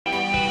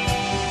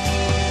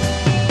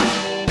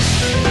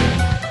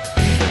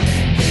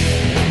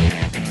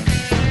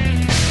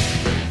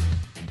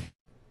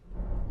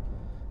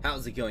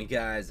How's it going,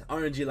 guys?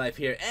 aRenG Life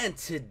here, and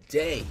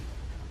today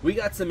we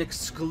got some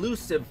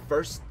exclusive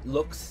first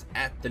looks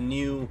at the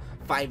new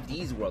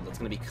 5Ds world that's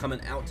going to be coming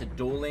out to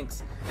Duel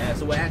Links.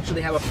 So we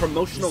actually have a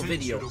promotional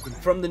video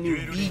from the new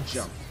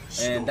V-Jump,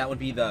 and that would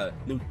be the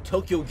new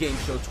Tokyo Game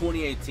Show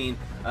 2018.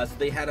 So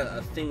they had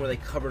a thing where they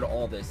covered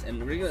all this,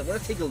 and we're gonna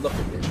take a look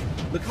at this.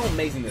 Look how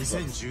amazing this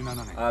looks.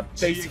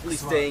 Basically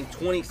saying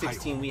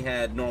 2016 we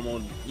had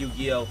normal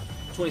YuGiOh,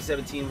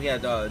 2017 we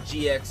had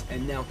GX,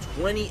 and now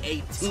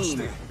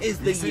 2018 is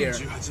the year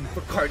for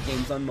card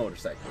games on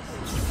motorcycles.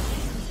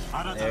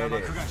 There it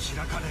is.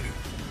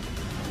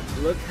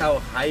 Look how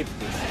hyped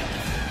this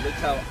is. Look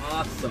how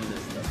awesome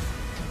this looks.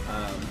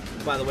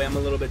 By the way, I'm a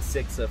little bit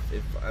sick, so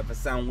if I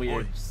sound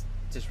weird, just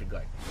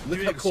disregard.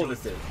 Look how cool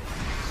this is.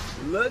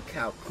 Look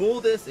how cool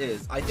this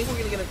is. I think we're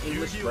gonna get an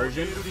English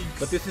version,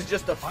 but this is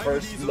just a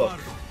first look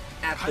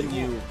at the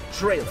new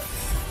trailer.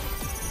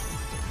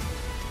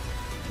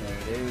 There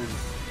it is.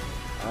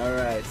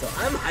 Alright, so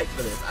I'm hyped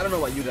for this. I don't know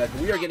about you guys,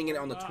 but we are getting it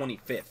on the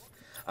 25th.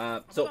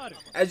 So,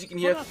 as you can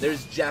hear,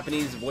 there's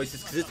Japanese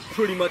voices, because it's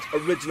pretty much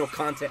original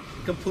content,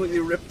 completely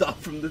ripped off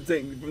from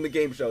the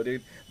game show,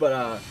 dude.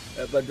 But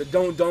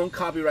don't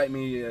copyright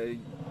me,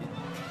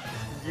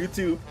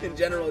 YouTube in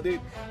general,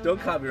 dude. Don't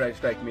copyright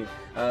strike me.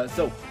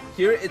 So,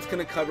 here it's going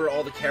to cover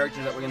all the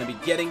characters that we're going to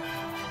be getting.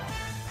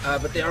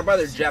 But they are by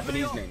their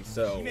Japanese names,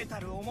 so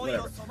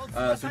whatever.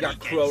 So we got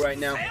Crow right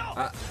now.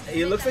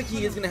 It looks like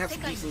he is going to have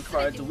some decent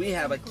cards. We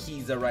have a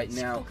Kiza right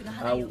now.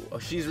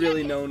 She's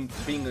really known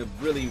for being a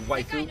really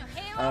waifu.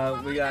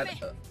 We got,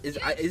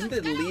 isn't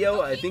it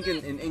Leo? I think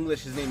in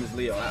English his name is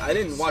Leo. I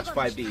didn't watch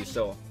 5D,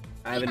 so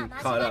I haven't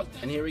caught up.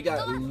 And here we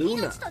got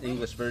Luna,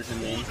 English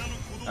version name.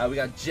 We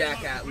got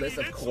Jack Atlas,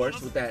 of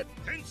course, with that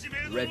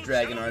Red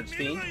Dragon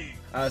Archfiend.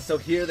 So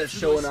here they're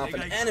showing off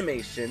an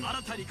animation.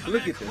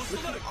 Look at this.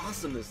 Look how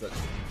awesome this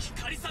looks.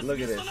 Look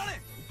at this.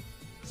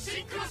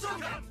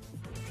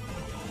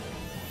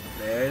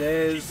 There it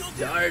is.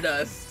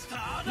 Stardust.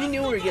 We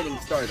knew we were getting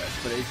Stardust,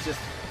 but it's just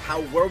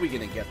how were we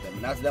going to get them?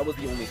 And that was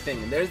the only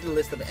thing. And there's the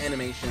list of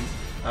animations,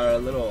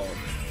 little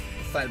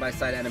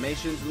side-by-side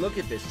animations. Look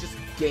at this. Just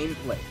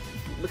gameplay.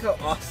 Look how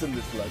awesome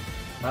this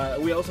looks.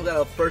 We also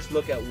got a first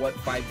look at what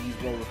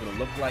 5D's world was going to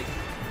look like.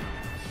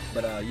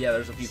 But yeah,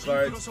 there's a few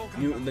cards,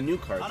 the new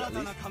cards at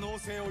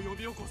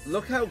least.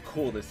 Look how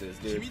cool this is,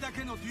 dude.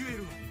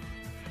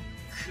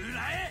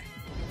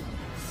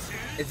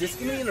 Is this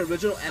going to be an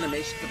original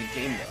animation for the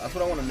game though? That's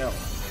what I want to know.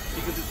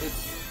 Because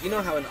it's you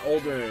know how an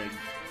older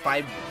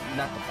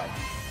not the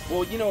 5,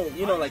 well, you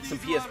know, like some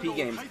PSP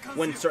games,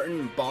 when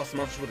certain boss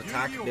monsters would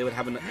attack, they would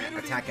have an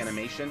attack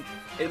animation.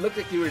 It looked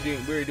like we were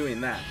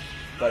doing that.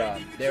 But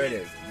there it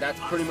is. That's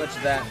pretty much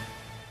that.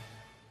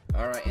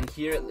 Alright, and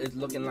here it's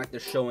looking like they're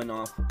showing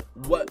off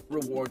what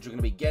rewards you're going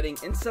to be getting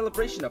in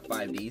celebration of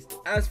 5Ds.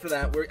 As for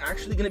that, we're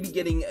actually going to be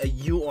getting a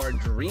UR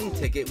Dream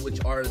ticket,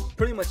 which are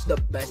pretty much the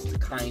best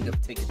kind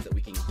of tickets that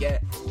we can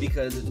get,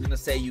 because it's going to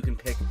say you can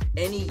pick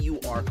any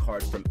UR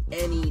card from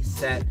any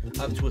set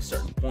up to a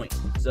certain point.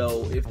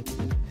 So if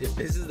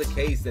this is the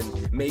case, then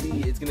maybe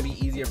it's going to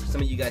be easier for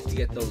some of you guys to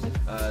get those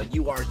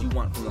URs you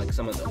want from like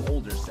some of the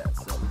older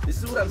sets. So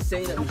this is what I'm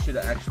saying that we should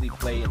actually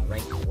play and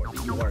rank for,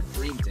 the UR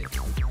Dream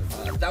ticket.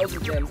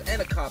 1,000 gems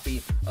and a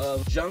copy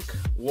of Junk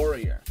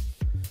Warrior.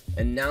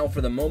 And now for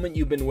the moment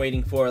you've been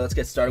waiting for, let's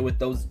get started with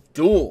those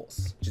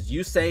duels, which is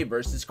Yusei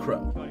versus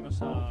Crow.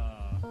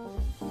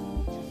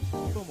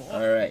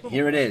 Alright,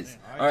 here it is.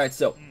 Alright,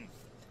 so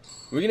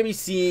we're gonna be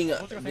seeing,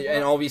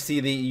 and obviously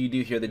you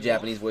do hear the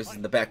Japanese voices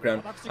in the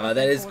background.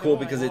 That is cool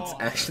because it's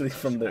actually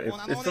from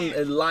it's from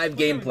a live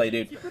gameplay,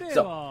 dude.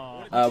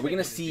 So we're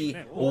gonna see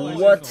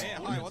what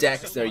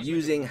decks they're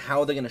using,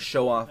 how they're gonna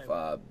show off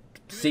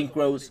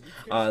synchros.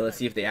 Let's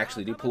see if they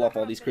actually do pull off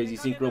all these crazy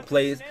synchro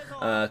plays,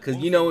 because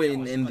you know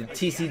in the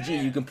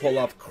TCG you can pull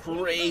off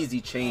crazy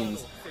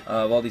chains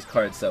of all these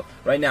cards. So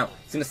right now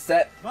it's in a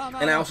set,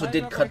 and I also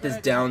did cut this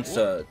down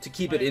so to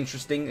keep it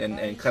interesting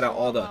and cut out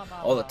all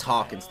the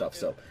talk and stuff.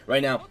 So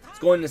right now it's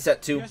going into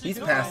set 2. He's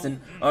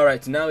passing.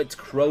 Alright, so now it's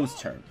Crow's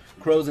turn.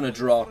 Crow's gonna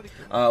draw.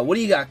 What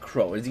do you got,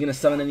 Crow? Is he gonna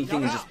summon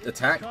anything and just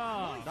attack?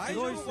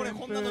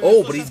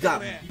 Oh, but he's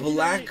got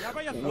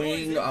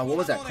Blackwing. What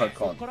was that card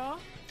called?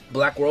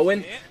 Black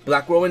Whirlwind.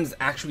 Black Whirlwind is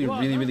actually a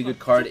really good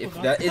card. If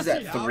that is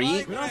at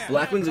 3,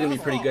 Blackwings are gonna be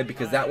pretty good,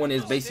 because that one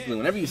is basically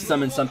whenever you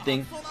summon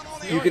something,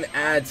 you can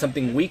add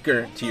something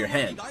weaker to your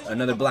hand,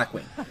 another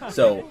Blackwing.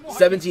 So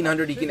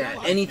 1700, he can add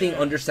anything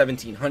under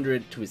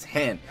 1700 to his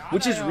hand,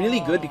 which is really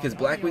good because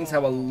Blackwings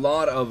have a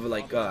lot of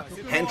like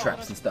hand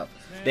traps and stuff.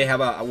 They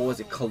have a, what was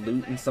it,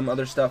 Kalute and some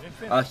other stuff.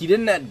 He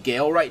didn't add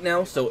Gale right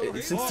now, so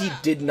since he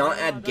did not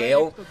add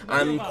Gale,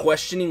 I'm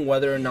questioning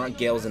whether or not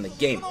Gale's in the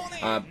game.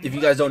 If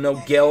you guys don't know,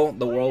 Gale,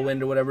 the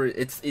Whirlwind or whatever,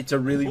 it's a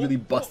really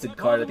busted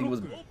card. I think it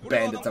was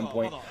banned at some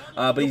point.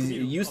 But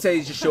Yusei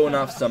is just showing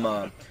off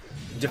some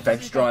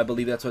defense draw, I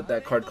believe that's what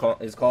that card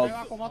is called.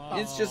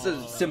 It's just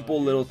a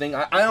simple little thing.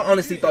 I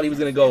honestly thought he was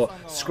going to go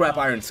Scrap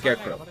Iron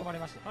Scarecrow,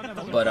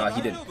 but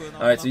he didn't.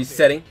 Alright, so he's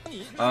setting.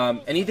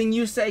 Anything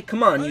Yusei?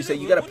 Come on, Yusei,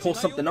 you got to pull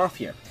something off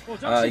here.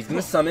 He's going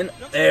to summon.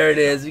 There it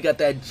is. We got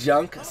that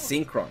Junk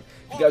Synchron.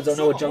 If you guys don't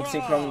know what Junk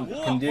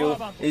Synchron can do,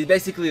 he's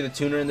basically the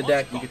tuner in the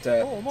deck. You get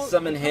to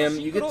summon him.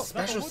 You get to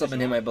special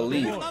summon him, I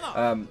believe.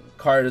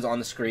 Card is on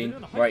the screen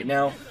right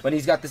now. But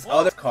he's got this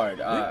other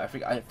card. I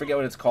forget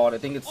what it's called. I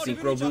think it's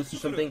Synchro Boost or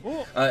something.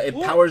 It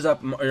powers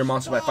up your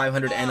monster by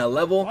 500 and a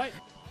level.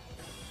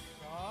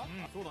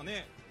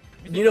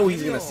 You know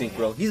he's going to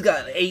Synchro. He's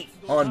got 8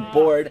 on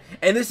board.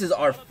 And this is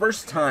our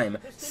first time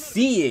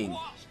seeing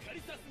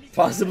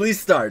possibly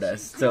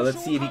Stardust. So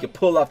let's see if he can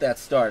pull off that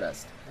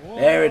Stardust.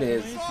 There it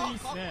is.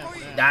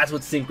 That's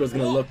what Synchro's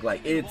gonna look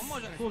like. It's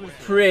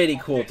pretty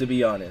cool, to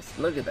be honest.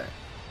 Look at that.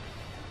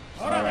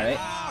 Alright.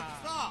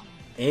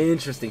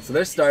 Interesting. So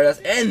there's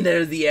Stardust, and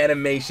there's the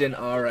animation.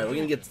 Alright, we're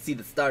gonna get to see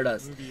the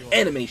Stardust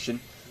animation.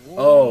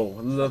 Oh,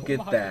 look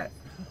at that.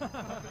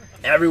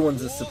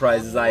 Everyone's as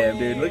surprised as I am,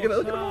 dude. Look at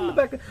him on the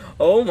back.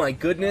 Oh my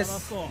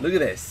goodness. Look at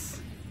this.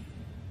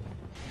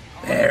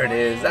 There it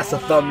is. That's a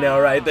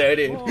thumbnail right there,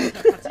 dude.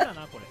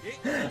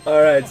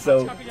 Alright,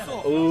 so,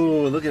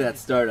 ooh, look at that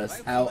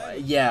Stardust.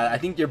 Yeah, I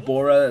think your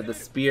Bora, the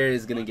spear,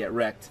 is going to get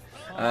wrecked.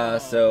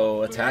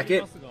 So, attack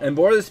it. And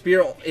Bora the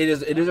spear, it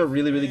is a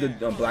really, really good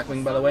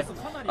Blackwing, by the way.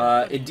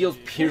 It deals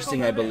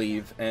piercing, I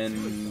believe,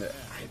 and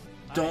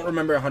I don't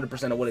remember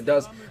 100% of what it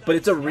does, but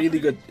it's a really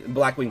good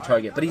Blackwing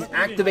target. But he's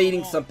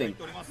activating something.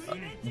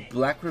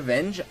 Black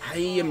Revenge? I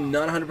am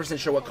not 100%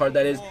 sure what card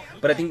that is,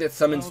 but I think that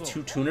summons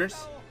 2 tuners.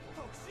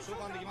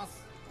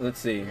 Let's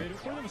see,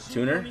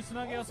 tuner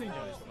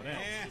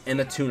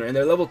and a tuner, and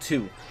they're level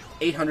 2,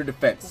 800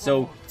 defense.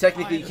 So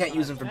technically you can't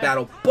use them for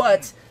battle,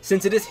 but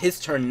since it is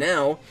his turn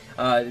now,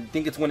 I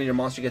think it's when your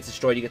monster gets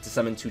destroyed, you get to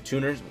summon 2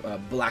 tuners,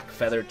 black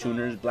feather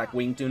tuners, black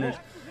wing tuners.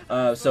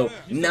 So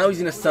now he's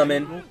gonna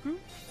summon.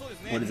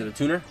 What is it? A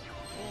tuner?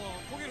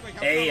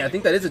 Hey, I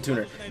think that is a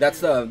tuner. That's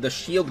the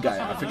shield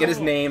guy. I forget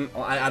his name.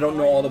 I don't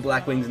know all the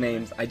Blackwings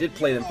names. I did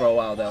play them for a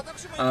while though.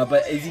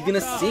 But is he gonna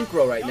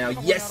Synchro right now?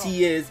 Yes,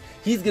 he is.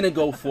 He's gonna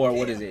go for,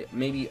 what is it?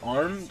 Maybe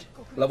armed?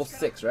 Level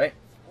 6, right?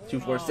 2,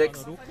 4,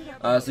 6.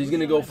 So he's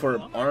gonna go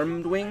for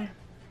armed wing.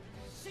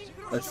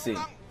 Let's see.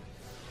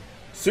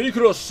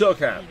 Synchro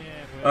Shokan.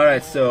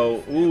 Alright,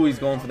 so ooh, he's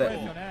going for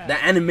that.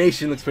 That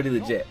animation looks pretty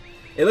legit.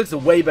 It looks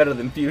way better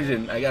than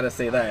Fusion, I gotta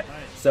say that.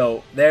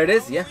 So there it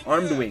is, yeah,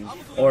 armed wing.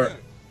 Or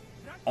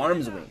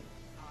arms wing.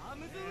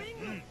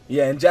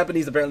 Yeah, in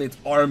Japanese apparently it's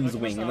arms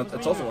wing, and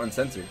it's also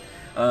uncensored.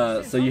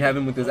 So you have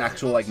him with his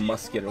actual like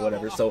musket or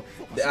whatever. So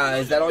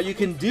is that all you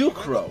can do,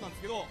 Crow?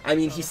 I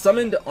mean, he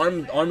summoned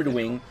armored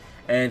wing,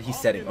 and he's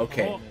setting.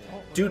 Okay,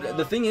 dude.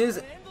 The thing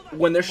is,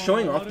 when they're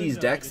showing off these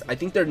decks, I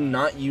think they're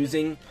not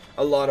using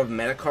a lot of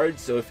meta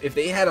cards. So if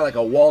they had like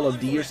a wall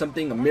of D or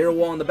something, a mirror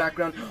wall in the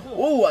background.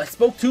 Oh, I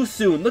spoke too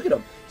soon. Look at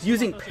him. He's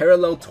using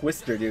Parallel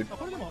Twister, dude.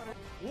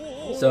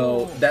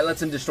 So that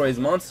lets him destroy his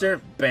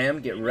monster. Bam,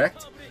 get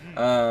wrecked. Is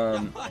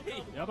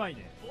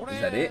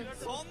that it?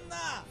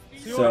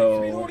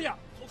 So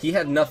he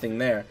had nothing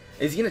there.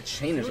 Is he gonna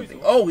chain or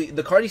something? Oh,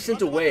 the card he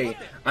sent away,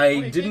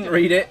 I didn't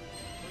read it,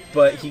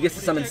 but he gets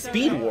to summon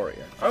Speed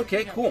Warrior.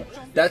 Okay, cool.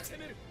 That's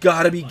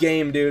gotta be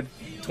game, dude.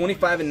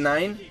 25 and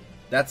 9.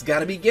 That's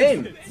gotta be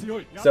game.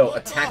 So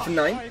attack for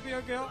 9.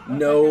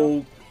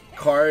 No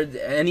card,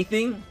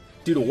 anything.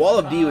 Dude, a wall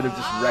of D would have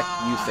just wrecked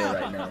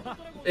Yusei right now.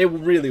 It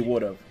really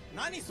would have.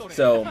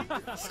 So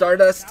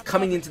Stardust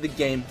coming into the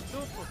game.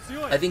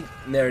 I think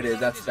there it is.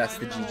 That's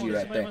the GG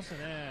right there,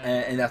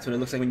 and that's what it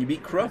looks like when you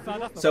beat Crow.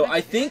 So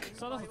I think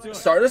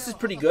Stardust is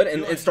pretty good,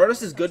 and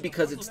Stardust is good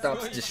because it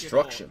stops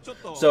destruction.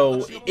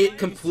 So it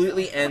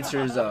completely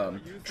answers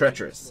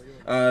Treacherous.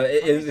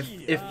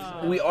 If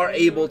we are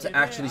able to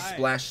actually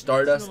splash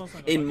Stardust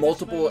in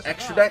multiple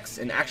extra decks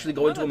and actually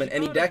go into them in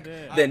any deck,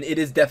 then it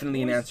is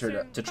definitely an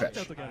answer to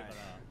Tretch.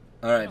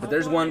 Alright, but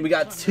there's one. We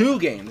got 2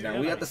 games now.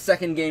 We got the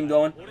second game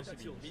going.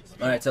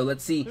 Alright, so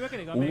let's see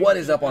what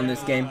is up on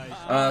this game.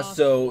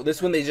 So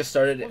this one they just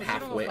started at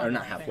halfway, or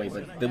not halfway,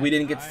 but we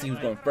didn't get to see who's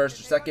going first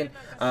or second.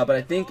 But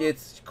I think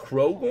it's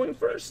Crow going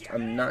first.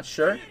 I'm not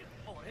sure.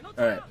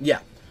 Alright, yeah.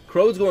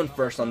 Crow's going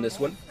first on this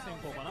one.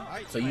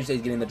 So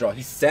Yusei's getting the draw.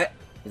 He's set.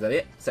 Is that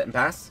it? Set and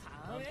pass?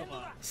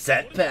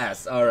 Set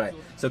pass. Alright.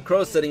 So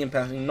Crow's setting and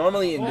passing.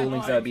 Normally in Duel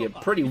Links that would be a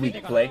pretty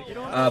weak play.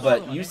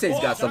 But Yusei's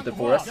got something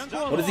for us.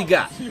 What does he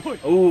got?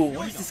 Ooh,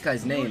 what is this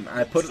guy's name?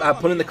 I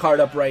put in the card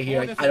up right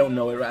here. I don't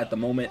know it right at the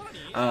moment.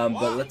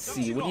 But let's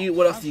see.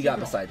 What else do you got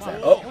besides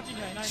that? Oh,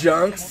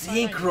 Junk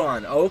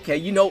Synchron. Okay,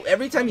 you know,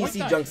 every time you see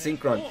Junk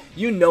Synchron,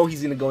 you know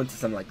he's gonna go into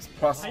some like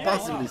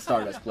possibly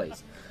Stardust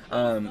plays.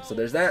 So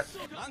there's that.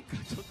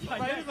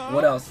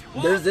 What else?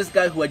 There's this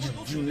guy who I just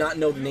do not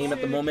know the name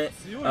at the moment,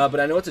 but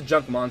I know it's a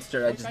junk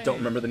monster. I just don't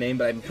remember the name,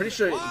 but I'm pretty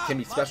sure it can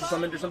be special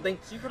summoned or something.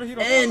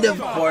 And of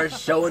course,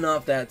 showing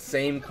off that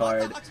same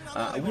card.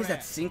 What is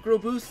that?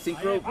 Synchro boost?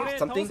 Synchro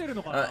something?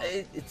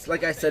 It's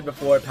like I said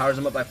before, it powers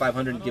him up by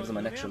 500 and gives him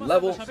an extra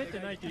level.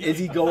 Is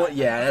he going?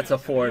 Yeah, that's a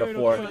 4 and a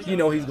 4. You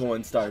know he's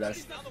going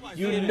Stardust.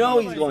 You know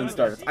he's going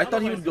Stardust. I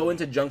thought he would go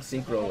into Junk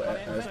Synchro.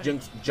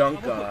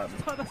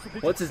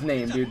 What's his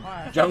name, dude?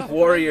 Junk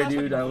Warrior,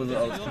 dude. I was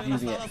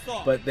confusing it.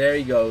 But there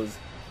he goes.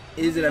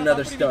 Is it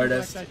another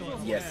Stardust?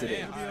 Yes, it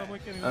is.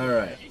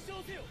 Alright.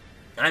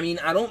 I mean,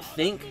 I don't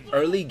think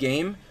early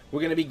game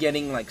we're going to be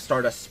getting like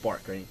Stardust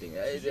Spark or anything.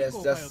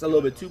 That's a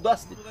little bit too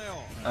busted.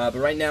 But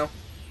right now,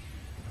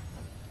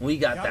 we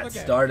got that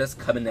Stardust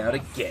coming out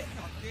again.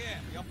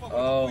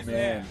 Oh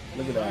man,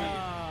 look at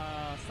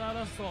that.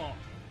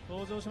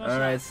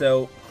 Alright,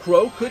 so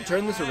Crow could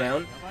turn this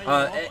around.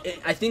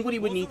 I think what he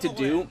would need to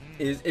do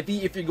is, if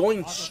you're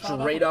going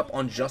straight up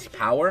on just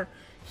power,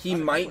 he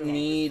might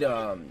need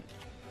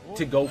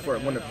to go for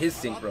one of his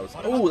synchros.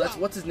 Oh, that's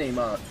what's his name?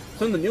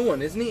 From the new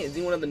one, isn't he? Is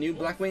he one of the new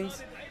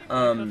Blackwings?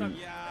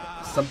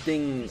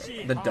 Something,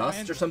 the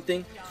Dust or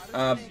something.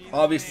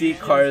 Obviously,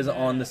 card is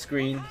on the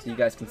screen, so you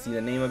guys can see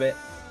the name of it.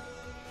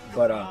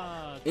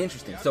 But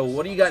interesting. So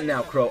what do you got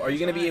now, Crow? Are you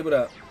gonna be able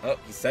to? Oh,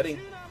 he's setting.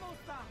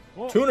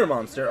 Tuner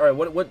monster. All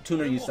right, what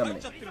tuner are you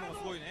summoning?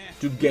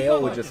 Dude,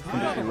 Gale would just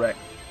completely wreck.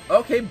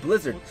 Okay,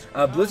 Blizzard.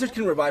 Blizzard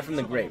can revive from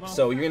the grave,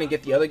 so you're gonna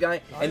get the other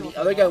guy, and the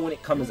other guy, when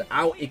it comes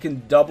out, it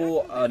can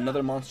double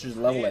another monster's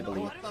level, I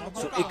believe.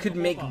 So it could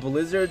make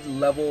Blizzard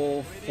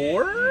level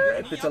 4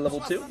 if it's a level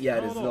 2. Yeah,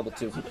 it is level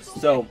 2.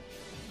 So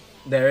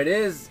there it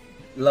is.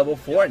 Level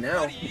 4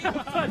 now,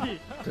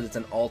 because it's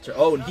an alter.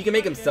 Oh, and he can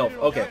make himself.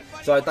 Okay,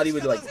 so I thought he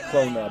would like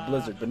clone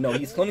Blizzard, but no,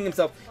 he's cloning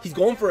himself. He's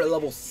going for a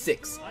level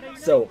 6.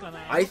 So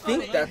I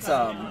think that's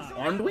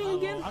aRenG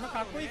again.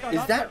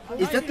 Is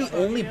that the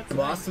only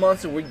boss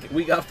monster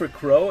we got for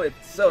Crow?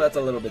 So that's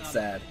a little bit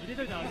sad.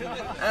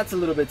 That's a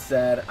little bit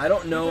sad. I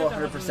don't know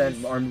 100%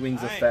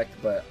 aRenG's effect,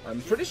 but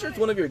I'm pretty sure it's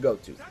one of your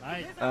go-tos.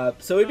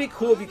 So it'd be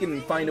cool if you can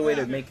find a way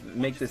to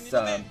make this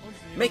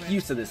make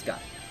use of this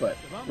guy. But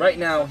right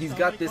now, he's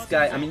got this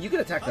guy. I mean, you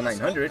could attack the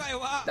 900.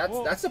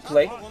 That's a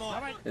play.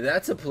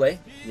 That's a play.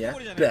 Yeah,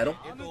 battle.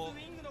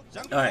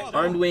 Alright,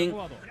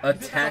 aRenG,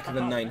 attack the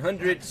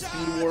 900.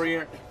 Speed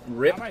Warrior,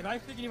 rip.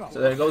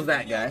 So there goes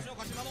that guy.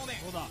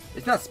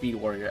 It's not Speed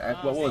Warrior.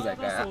 What was that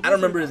guy? I don't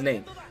remember his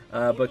name.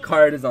 But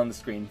card is on the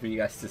screen for you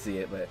guys to see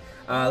it. But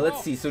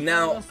let's see. So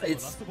now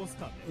it's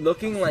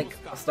looking like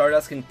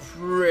Stardust can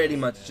pretty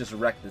much just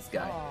wreck this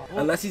guy,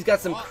 unless he's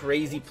got some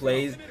crazy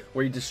plays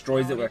where he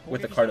destroys it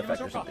with a card effect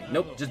or something.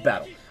 Nope, just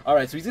battle. All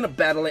right, so he's gonna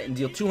battle it and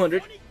deal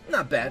 200.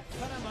 Not bad.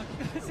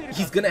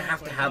 He's gonna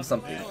have to have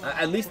something.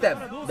 At least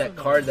that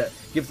card that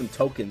gives him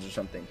tokens or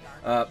something.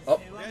 Oh,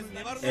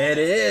 it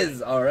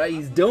is. All right,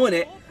 he's doing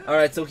it.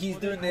 Alright, so he's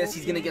doing this.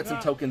 He's going to get some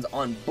tokens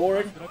on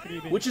board,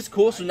 which is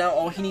cool. So now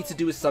all he needs to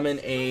do is summon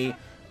a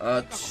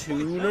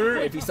tuner.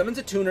 If he summons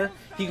a tuner,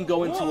 he can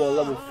go into a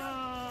level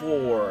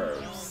 4,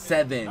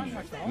 7,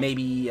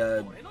 maybe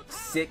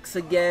 6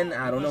 again.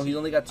 I don't know. He's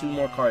only got 2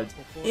 more cards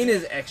in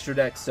his extra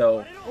deck.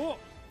 So,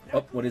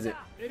 oh, what is it?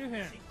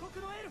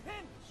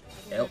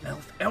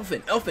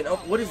 Elfin.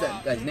 What is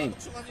that guy's name?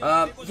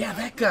 Yeah,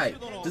 that guy.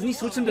 Doesn't he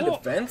switch him to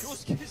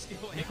defense?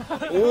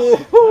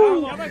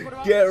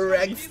 Oh, get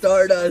wrecked,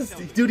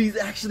 Stardust. Dude, he's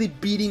actually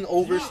beating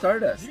over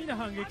Stardust.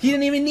 He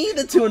didn't even need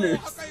the tuners.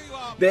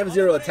 They have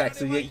 0 attack,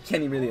 so you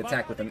can't really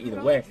attack with them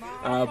either way.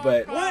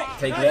 But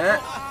take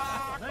that.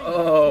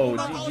 Oh,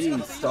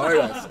 GG.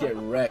 Stardust, get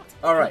wrecked.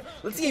 Alright,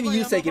 let's see if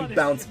Yusei can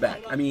bounce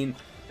back. I mean,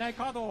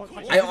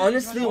 I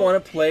honestly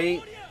want to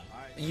play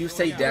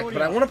Yusei deck,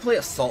 but I want to play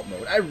Assault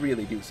mode. I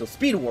really do. So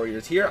Speed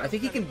Warrior's here. I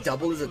think he can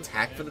double his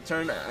attack for the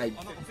turn. I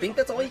think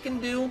that's all he can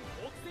do.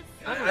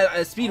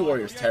 Speed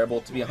Warrior's terrible,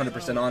 to be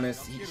 100%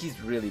 honest.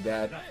 He's really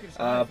bad.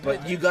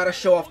 But you gotta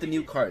show off the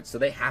new cards, so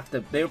they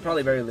were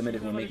probably very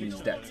limited when making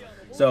these decks.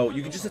 So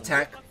you can just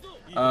attack.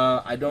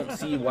 I don't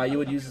see why you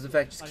would use this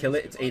effect. Just kill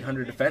it. It's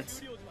 800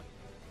 defense.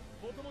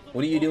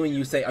 What are you doing,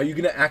 Yusei? Are you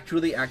gonna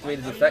actually activate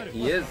his effect?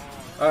 He is.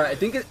 I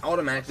think it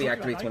automatically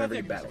activates whenever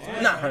you battle.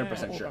 I'm not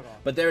 100% sure.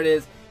 But there it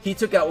is. He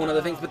took out one of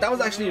the things, but that was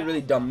actually a really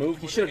dumb move.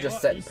 He should have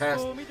just set and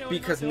passed,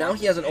 because now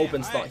he has an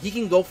open slot. He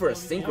can go for a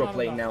synchro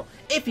play now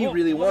if he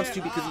really wants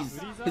to,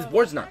 because his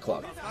board's not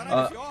clogged.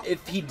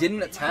 If he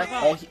didn't attack,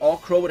 all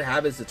Crow would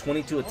have is a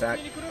 22 attack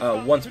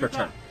once per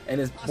turn, and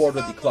his board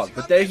would be clogged.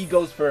 But there he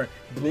goes for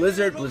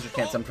Blizzard. Blizzard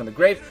can't summon from the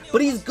grave,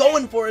 but he's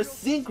going for a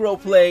synchro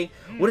play.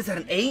 What is that,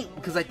 an 8?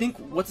 Because I think,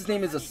 what's his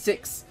name, is a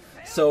 6.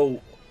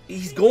 So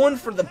he's going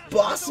for the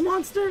boss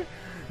monster?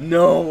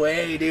 No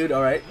way, dude.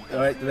 Alright,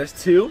 there's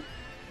 2.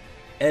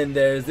 And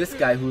there's this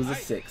guy who's a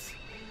 6.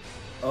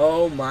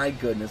 Oh my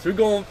goodness. We're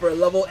going for a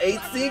level 8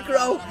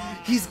 synchro.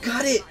 He's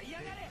got it.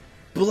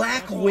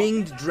 Black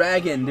Winged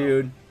Dragon,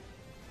 dude.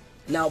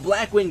 Now,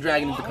 Black Winged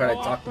Dragon is the card I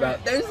talked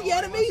about. There's the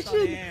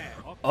animation.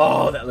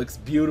 Oh, that looks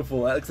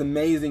beautiful. That looks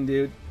amazing,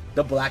 dude.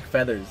 the black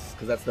feathers,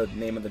 because that's the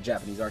name of the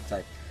Japanese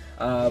archetype.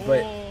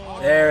 But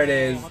there it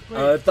is,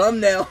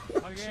 thumbnail.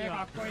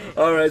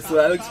 Alright, so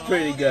that looks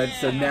pretty good.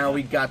 So now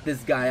we got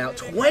this guy out.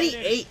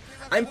 28!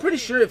 I'm pretty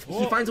sure if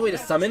he finds a way to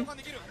summon,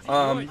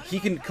 he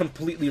can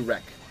completely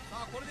wreck.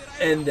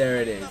 And there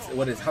it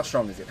is. How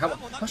strong is it?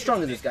 How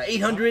strong is this guy?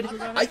 800?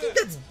 I think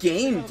that's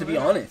game, to be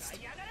honest.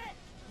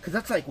 Because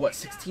that's like, what,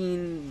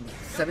 16,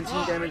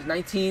 17 damage,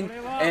 19,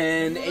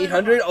 and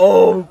 800?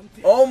 Oh,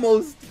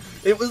 almost.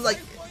 It was like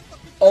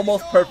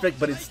almost perfect,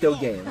 but it's still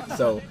game.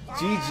 So,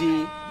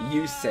 GG,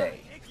 Yusei.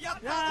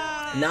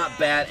 Not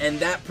bad, and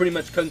that pretty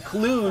much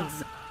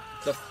concludes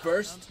the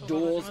first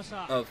duels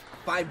of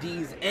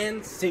 5Ds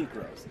and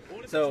Synchros.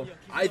 So,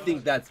 I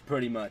think that's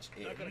pretty much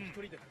it.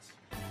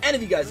 And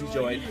if you guys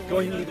enjoyed, go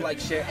ahead and leave a like,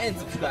 share, and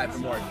subscribe for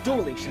more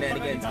dueling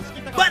shenanigans.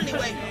 But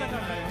anyway,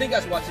 thank you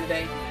guys for watching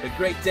today. Have a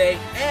great day,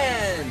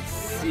 and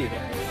see you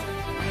guys.